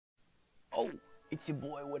Oh, it's your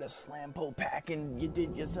boy with a slam pole pack, and you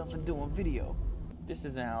did yourself a doing video. This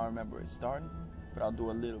isn't how I remember it starting, but I'll do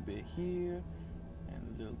a little bit here,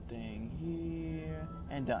 and a little thing here,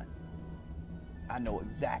 and done. I know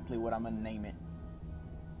exactly what I'm gonna name it.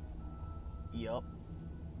 Yup,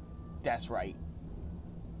 that's right.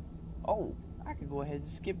 Oh, I can go ahead and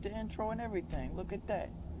skip the intro and everything. Look at that.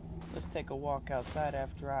 Let's take a walk outside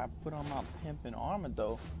after I put on my pimpin' armor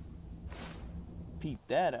though. Peep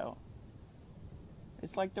that out.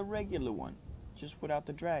 It's like the regular one, just without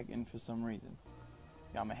the dragon for some reason.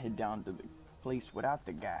 I'm gonna head down to the place without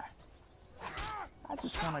the guy. I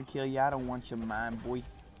just wanna kill you. I don't want your mind, boy.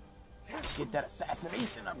 Let's get that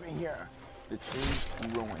assassination up in here. The tree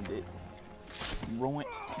ruined it. Ruined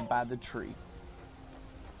by the tree.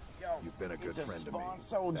 Yo, you've been a good friend to me. Spawn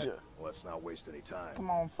soldier. Let's not waste any time. Come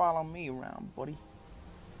on, follow me around, buddy.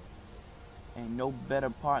 Ain't no better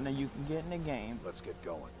partner you can get in the game. Let's get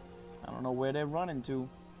going. I don't know where they're running to,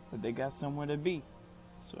 but they got somewhere to be.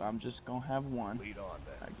 So I'm just gonna have one. Lead on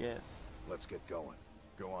then. I guess. Let's get going.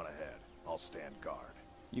 Go on ahead. I'll stand guard.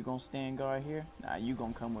 You gonna stand guard here? Nah, you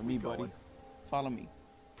gonna come with me, buddy. Going? Follow me.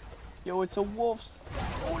 Yo, it's a wolves.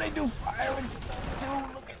 Oh, they do fire and stuff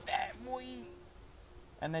too. Look at that, boy.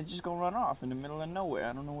 And they're just gonna run off in the middle of nowhere.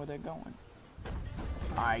 I don't know where they're going.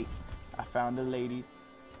 Alright, I found a lady.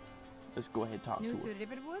 Let's go ahead and talk to her. New to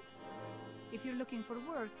Riverwood? If you're looking for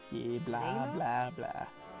work, Yeah, blah, blah, blah.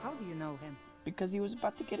 how do you know him? Because he was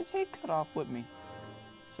about to get his head cut off with me.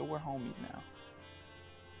 So we're homies now.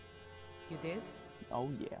 You did? Oh,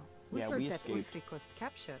 yeah. We Yeah, heard we that escaped. Ulfric was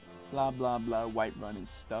captured. Blah, blah, blah, white running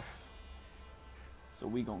stuff. So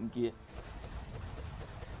we gonna get...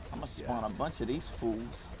 I'm gonna spawn a bunch of these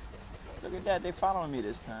fools. Look at that, they following me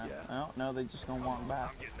this time. Yeah. Oh, no, they just gonna walk by. I'm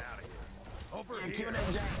getting out of here. Over here. Kill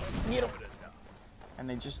that giant. Get him. And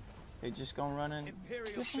they just gonna run in Imperial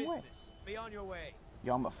different way. business. Be on your way.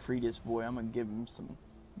 Yo, I'm gonna free this boy. I'm gonna give him some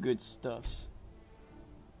good stuffs.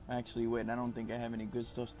 Actually, wait, I don't think I have any good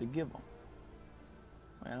stuffs to give him.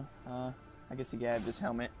 Well, I guess he can have this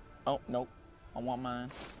helmet. Oh, nope. I want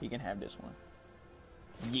mine. He can have this one.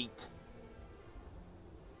 Yeet.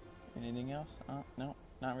 Anything else? No,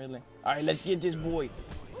 not really. Alright, let's get this boy.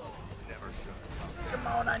 Come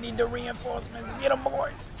on, I need the reinforcements. Get them,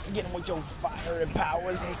 boys. Get them with your fire and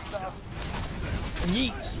powers and stuff.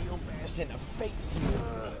 Yeet. Shield bashed in the face.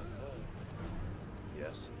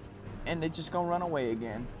 Yes. And they're just gonna run away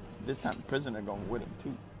again. This time the prisoner going with him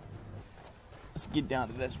too. Let's get down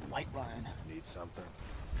to this white line. Need something?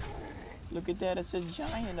 Look at that, it's a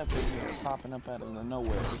giant up in here popping up out of the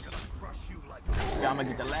nowhere. Crush you like I'm gonna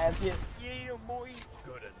get the last hit. Yeah, boy.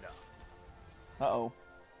 good enough. Uh-oh.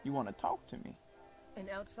 You wanna talk to me? An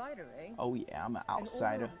outsider, eh? Oh yeah, I'm an An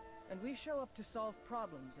outsider. order, and we show up to solve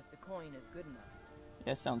problems if the coin is good enough.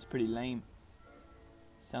 That sounds pretty lame.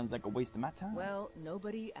 Sounds like a waste of my time. Well,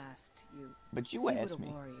 nobody asked you. But you See what asked a me.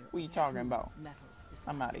 warrior What are you of talking true about? metal is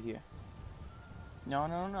I'm like. out of here. No,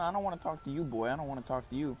 I don't want to talk to you, boy. I don't want to talk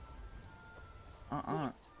to you.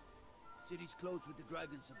 City's closed with the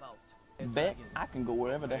dragons about. Bet I can go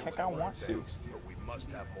wherever the heck I want to. But we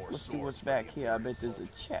must have more Let's see what's swords back for the here. I Imperial bet there's a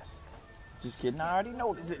soldiers. chest. Just kidding. I already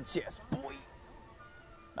know there's a chest, boy.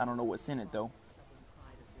 I don't know what's in it, though.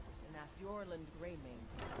 And ask Yorland Greymane.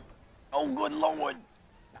 Oh, good lord.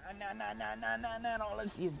 Nah. All I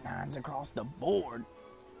see is nines across the board.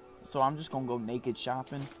 So I'm just going to go naked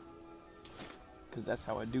shopping. Because that's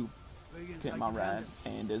how I do. Get my ride.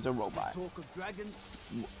 And there's a robot. Talk of dragons.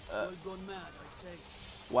 All gone mad, I say.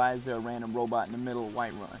 Why is there a random robot in the middle of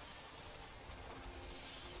Whiterun?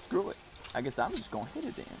 Screw it. I guess I'm just going to hit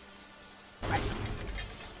it then.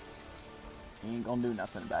 He ain't going to do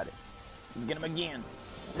nothing about it. Let's get him again.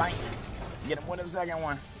 Bite. Get him with a second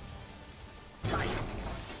one. Bite.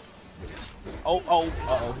 Oh,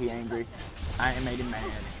 uh-oh, he angry. I ain't made him mad.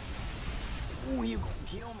 Ooh, you gonna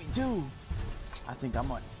kill me too. I think I'm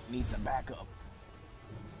gonna need some backup.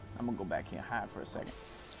 I'm gonna go back here and hide for a second.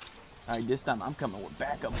 Alright, this time I'm coming with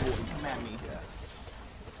backup, boy. Come at me.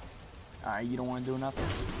 Alright, you don't wanna do nothing?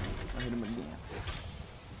 I'll hit him again.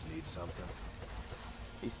 Need something?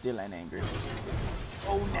 He still ain't angry.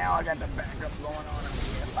 Oh, now I got the backup going on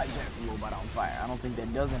over here. Like that robot on fire. I don't think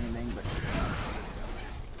that does anything, but...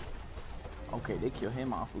 Okay, they kill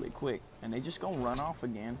him awfully quick. And they just gonna run off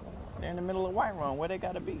again. They're in the middle of Whiterun, where they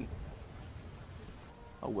gotta be.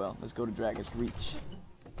 Oh well, let's go to Dragon's Reach.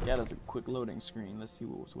 Yeah, there's a quick loading screen. Let's see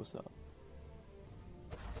what's up.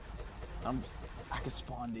 I can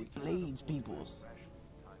spawn the blades, peoples.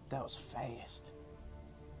 That was fast.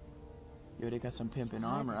 Yo, they got some pimpin'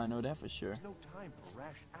 armor, I know that for sure. No time for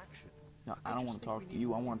rash action. No, I don't want to talk to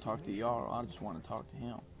you. I want to talk to Jarl. I just want to talk to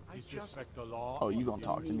him. Disrespect the law. Oh, you gonna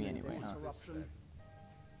talk to me anyway, huh?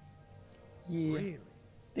 Yeah. Really?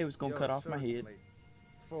 They was gonna cut off my head.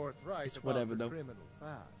 Forthright It's about whatever, the though. criminal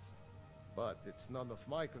past. But it's none of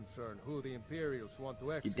my concern who the Imperials want to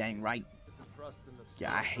You execute. dang right. Trust in the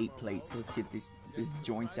Yeah, I hate plates. Let's get this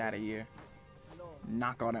joints out of here.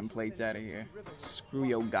 Knock all them plates out of here. Screw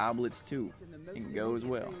your goblets too. It can go as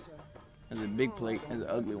well. There's a big plate. There's an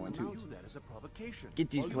ugly one too. Get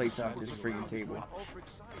these plates off this freaking table.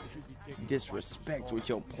 Disrespect with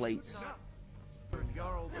your plates.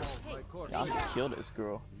 Yeah, I'm gonna kill this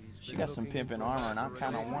girl. She got some pimpin' armor and I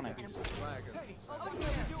kinda want it. Get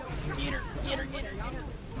her, get her, get her, get her.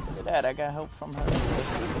 Look at that, I got help from her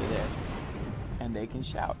sister there. And they can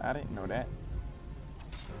shout. I didn't know that.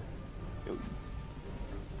 Yo.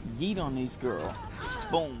 Yeet on these girl.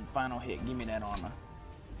 Boom, final hit. Give me that armor.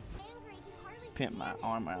 Pimp my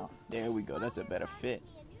armor out. There we go. That's a better fit.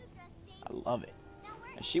 I love it.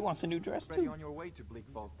 And she wants a new dress too. On your way to Bleak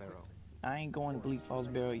Falls Barrow. I ain't going to Bleak Falls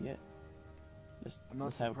Barrow yet.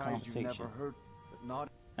 Let's have a conversation. Never heard, but not.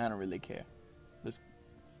 I don't really care.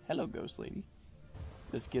 Hello, ghost lady.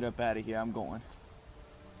 Let's get up out of here. I'm going.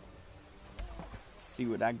 See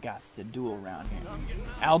what I got to do around here.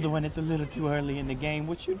 Alduin, it's a little too early in the game.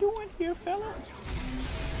 What you doing here, fella?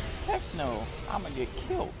 Heck no. I'm gonna get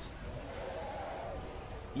killed.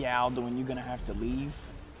 Yeah, Alduin, you're gonna have to leave.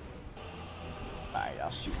 Alright,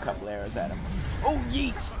 I'll shoot a couple arrows at him. Oh,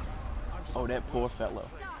 yeet! Oh, that poor fellow.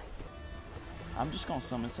 I'm just gonna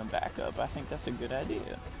summon some backup. I think that's a good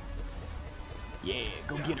idea. Yeah,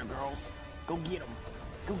 go get her, girls. Go get them.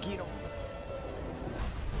 Go get them.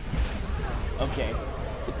 Okay,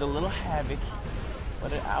 it's a little havoc,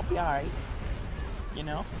 but I'll be alright. You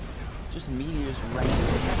know? Just meteors raining.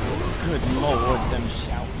 Good lord, them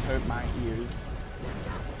shouts hurt my ears.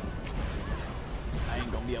 I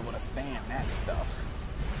ain't gonna be able to stand that stuff.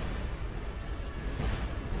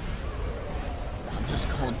 I'm just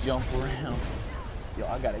gonna jump around. Yo,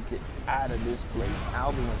 I gotta get out of this place.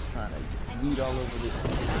 Alduin's trying to yeet all over this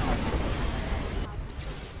town.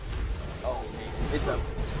 Oh man,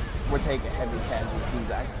 we're taking heavy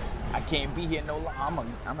casualties. I can't be here no longer.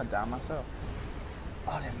 I'm gonna die myself.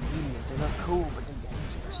 Oh, them meteors, they look cool, but they're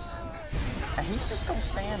dangerous. And he's just gonna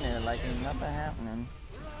stand there like ain't nothing happening.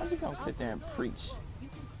 How's he gonna sit there and preach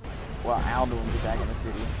while Alduin's attacking the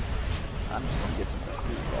city? I'm just gonna get some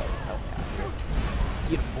cool guys to help me out here.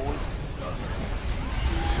 Get him, boys.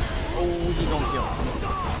 Oh, he gonna kill him.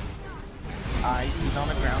 Alright, he's on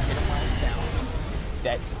the ground. Hit him while he's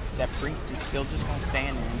down. That priest is still just gonna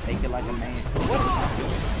stand there and take it like a man. What is he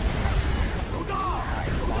doing?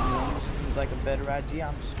 Alright, long range seems like a better idea.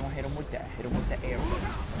 I'm just gonna hit him with that. Hit him with the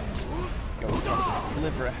arrows. Yo, he's got the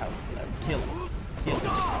sliver of health left. Kill him. Kill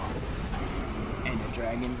him. And the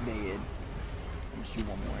dragon's dead. I'm gonna shoot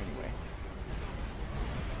one more anyway.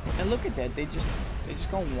 And look at that. They just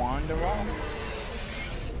gonna wander off.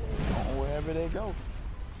 Going wherever they go.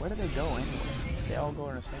 Where do they go anyway? They all go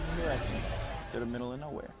in the same direction. To the middle of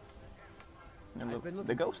nowhere. And look,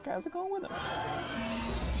 the ghost guys are going with them.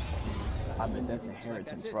 I bet that's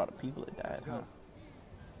inheritance for all the people that died, huh?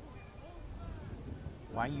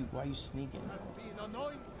 Why you sneaking?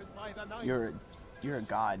 You're a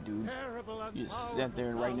god, dude. You just sat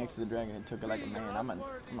there right next to the dragon and took it like a man. I'm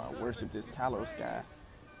gonna worship this Talos guy.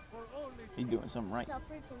 He's doing something right. Sell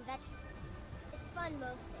fruits and vegetables. It's fun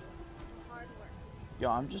most days. Hard work. Yo,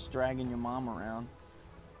 I'm just dragging your mom around.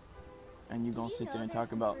 And you gonna sit there and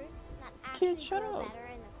talk about, kid, shut up. Better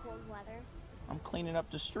in the cold weather. I'm cleaning up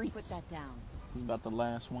the streets. Put that down. This is about the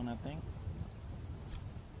last one, I think.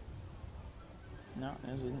 No,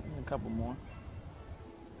 there's a couple more.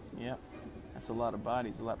 Yep, that's a lot of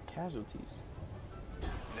bodies, a lot of casualties.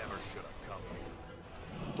 Never should have come.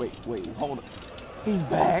 Wait, hold up. He's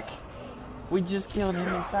back. We just killed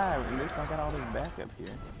him inside. At least I got all this backup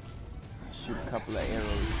here. Shoot a couple of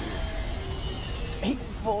arrows here. He's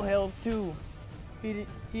full health too. He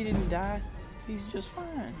didn't die. He's just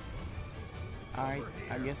fine. Alright,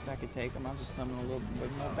 I guess I could take him. I'll just summon a little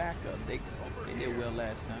bit more backup. They did well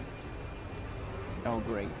last time. Oh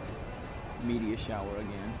great. Meteor shower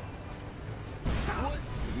again. What?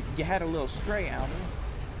 You had a little stray, Alduin.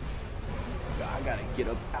 I gotta get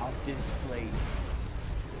up out this place.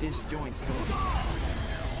 This joint's going down.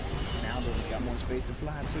 And Alduin's got more space to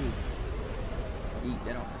fly too. Eat,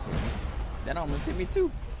 that almost hit me. That almost hit me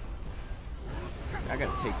too. I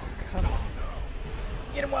gotta take some cover.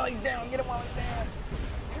 Get him while he's down. Get him while he's down.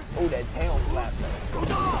 Oh, that tail flap though. I'm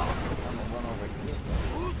gonna run over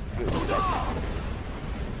here. Good second.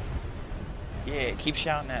 Yeah, keep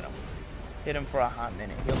shouting at him. Hit him for a hot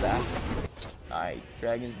minute. He'll die. Alright,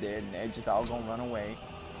 dragon's dead and they're just all gonna run away.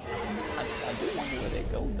 I do wonder where they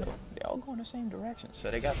go though. They all go in the same direction, so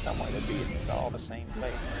they got somewhere to be. It's all the same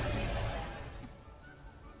place.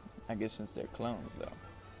 I guess since they're clones though.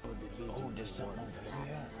 Oh, there's something over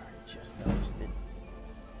here. I just noticed it.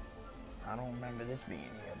 I don't remember this being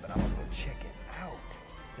here, but I'm gonna go check it out.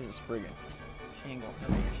 There's a Spriggan. She ain't gonna hurt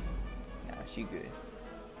me, is she? Nah, she good.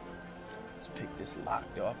 Let's pick this lock,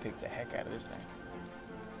 though. I'll pick the heck out of this thing.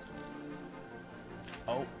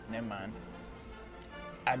 Oh, never mind.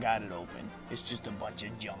 I got it open. It's just a bunch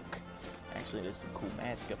of junk. Actually, there's some cool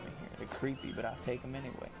masks up in here. They're creepy, but I'll take them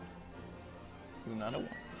anyway. Another one.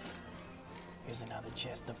 Here's another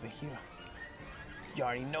chest up in here. You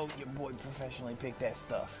already know your boy professionally picked that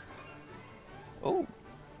stuff. Oh,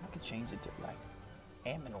 I can change it to like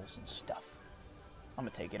aminals and stuff. I'm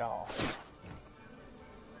gonna take it all.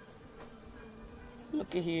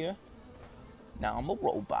 Look at here. Now I'm a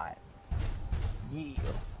robot. Yeah.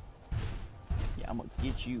 Yeah, I'm gonna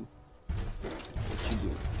get you. What you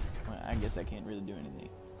do? Well, I guess I can't really do anything.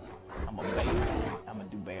 I'm a bear. I'm gonna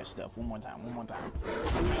do bear stuff. One more time. One more time.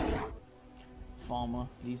 Farmer.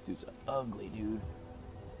 These dudes are ugly, dude.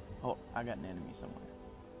 Oh, I got an enemy somewhere.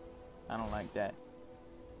 I don't like that.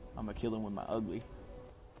 I'm gonna kill him with my ugly.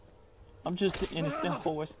 I'm just an innocent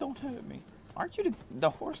horse. Don't hurt me. Aren't you the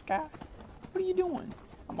horse guy? What are you doing?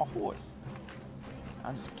 I'm a horse.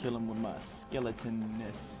 I'll just kill him with my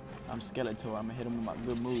skeletonness. I'm Skeletor. I'm gonna hit him with my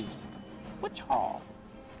good moves. What's all?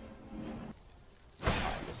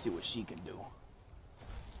 Alright, let's see what she can do.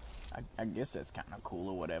 I guess that's kind of cool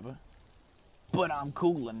or whatever. But I'm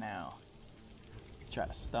cooler now. Try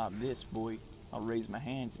to stop this, boy. I'll raise my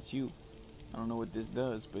hands at you. I don't know what this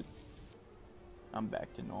does, but I'm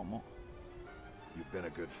back to normal. You've been a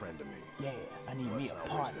good friend to me. Yeah, I need Let's me a not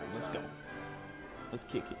waste partner. any Let's go. time. Let's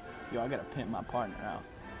kick it. Yo, I gotta pimp my partner out.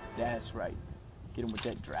 That's right. Get him with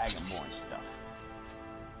that Dragonborn stuff.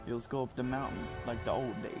 Yo, let's go up the mountain like the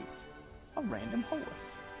old days. A random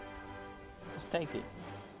horse. Let's take it.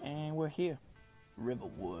 And we're here.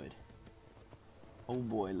 Riverwood. Oh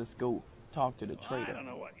boy, let's go talk to the trader. I don't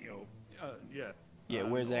know what you. Yeah. Yeah,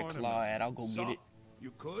 where's that claw at? I'll go get it.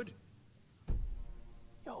 You could?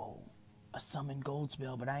 Yo, a summoned gold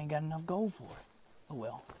spell, but I ain't got enough gold for it. Oh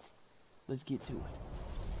well. Let's get to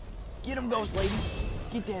it. Get him, ghost lady.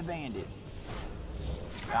 Get that bandit.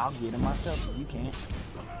 I'll get him myself if you can't.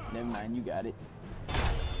 Never mind, you got it.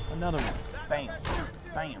 Another one. Bam.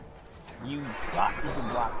 Bam. You thought you could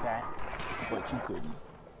block that, but you couldn't.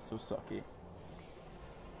 So suck it.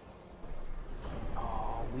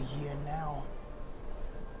 Oh, we here now.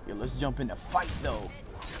 Yo, let's jump in the fight, though.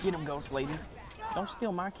 Get him, ghost lady. Don't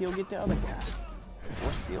steal my kill, get the other guy.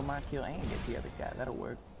 Or steal my kill and get the other guy. That'll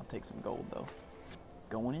work. I'll take some gold, though.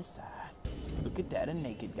 Going inside. Look at that, a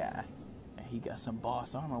naked guy. And he got some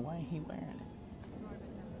boss armor. Why ain't he wearing it?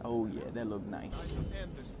 Oh, yeah, that looked nice.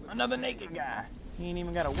 Another naked guy. He ain't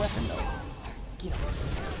even got a weapon, though. Get him.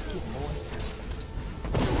 Get him, boys.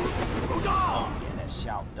 Oh, yeah, that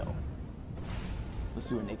shout, though. Let's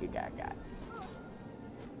see what naked guy got.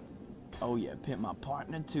 Oh, yeah, pimp my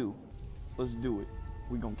partner, too. Let's do it.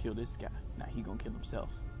 We gonna kill this guy. Nah, he gonna kill himself.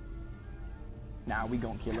 Nah, we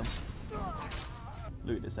gonna kill him.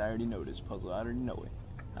 Look at this. I already know this puzzle. I already know it.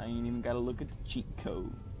 I ain't even gotta look at the cheat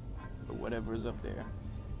code. Or whatever is up there.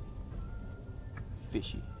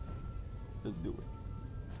 Fishy. Let's do it.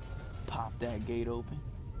 Pop that gate open.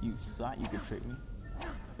 You thought you could trick me.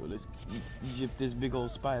 Yo, let's jip this big old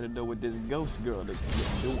spider though with this ghost girl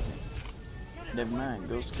that's doing it. Never mind,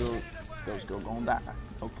 ghost girl gonna die.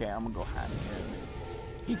 Okay, I'm gonna go hide in here in a minute.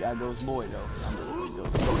 He got ghost boy though. I'm gonna be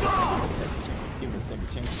ghost girl. Give me a second chance. Give me a second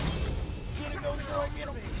chance. Get him, ghost girl, get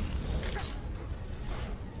him.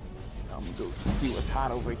 I'm gonna go see what's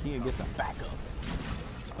hot over here and get some backup.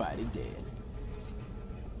 Spidey dead.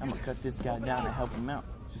 I'm gonna cut this guy down and help him out.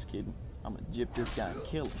 Just kidding. I'm gonna jip this guy and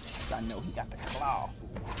kill him. Cause I know he got the claw.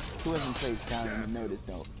 Who hasn't played Skyrim and noticed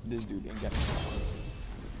though? This dude ain't got the claw.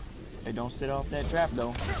 Hey, don't sit off that trap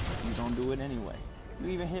though. You gonna do it anyway. You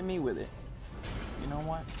even hit me with it. You know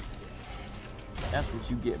what? That's what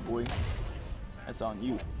you get, boy. That's on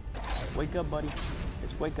you. Wake up, buddy.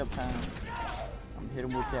 It's wake up time. I'm gonna hit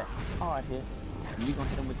him with that hard hit. And you gonna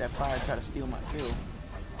hit him with that fire, try to steal my kill.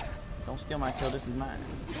 Don't steal my kill, this is mine.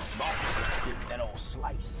 Give me that old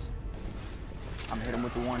slice. I'm gonna hit him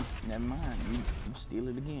with the one. Never mind, you steal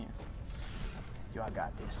it again. Yo, I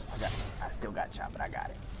got this. I still got chop, but I got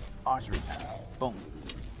it. Archery time. Boom.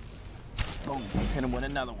 Boom. Let's hit him with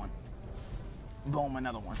another one. Boom,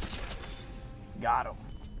 another one. Got him.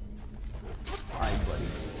 Alright, buddy.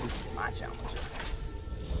 This is my challenge.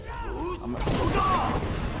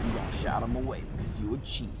 You gonna shout him away because you a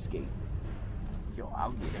cheapskate. Yo,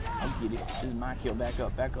 I'll get it. I'll get it. This is my kill. Back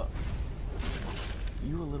up. Back up.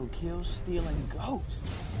 You a little kill-stealing ghost.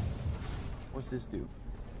 What's this do?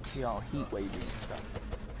 He all heat waving and stuff.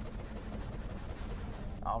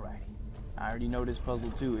 Alrighty. I already know this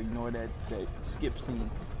puzzle too. Ignore that skip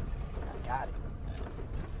scene. I got it.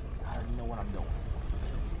 I already know what I'm doing.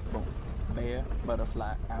 Boom. Bear,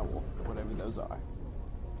 butterfly, owl, whatever those are.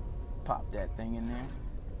 Pop that thing in there.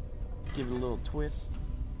 Give it a little twist.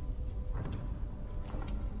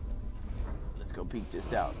 Let's go peek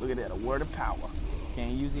this out. Look at that, a word of power.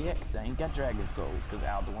 Can't use it yet because I ain't got dragon souls because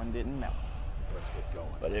Alduin didn't melt. Let's get going.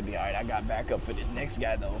 But it'll be alright. I got backup for this next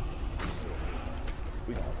guy though.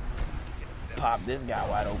 We gonna pop this guy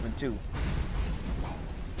wide open too.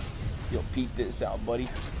 Yo, peek this out, buddy.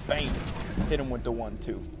 Bang! Hit him with the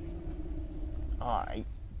 1-2. Alright.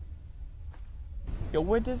 Yo,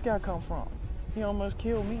 where'd this guy come from? He almost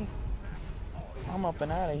killed me. I'm up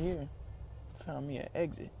and out of here. Found me an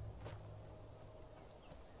exit.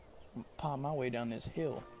 Pop my way down this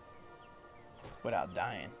hill without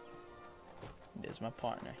dying. There's my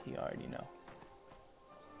partner. He already know.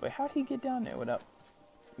 Wait, how'd he get down there without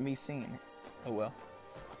me seeing it? Oh well.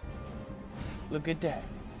 Look at that.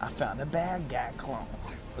 I found a bad guy clone.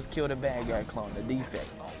 Let's kill the bad guy clone, the defect.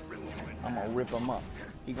 I'm gonna rip him up.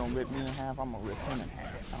 He gonna rip me in half, I'm gonna rip him in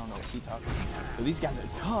half. I don't know what he talking about. But these guys are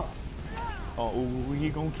tough. Oh, he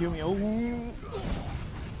gonna kill me. Oh,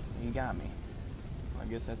 he got me. I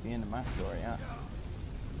guess that's the end of my story, huh?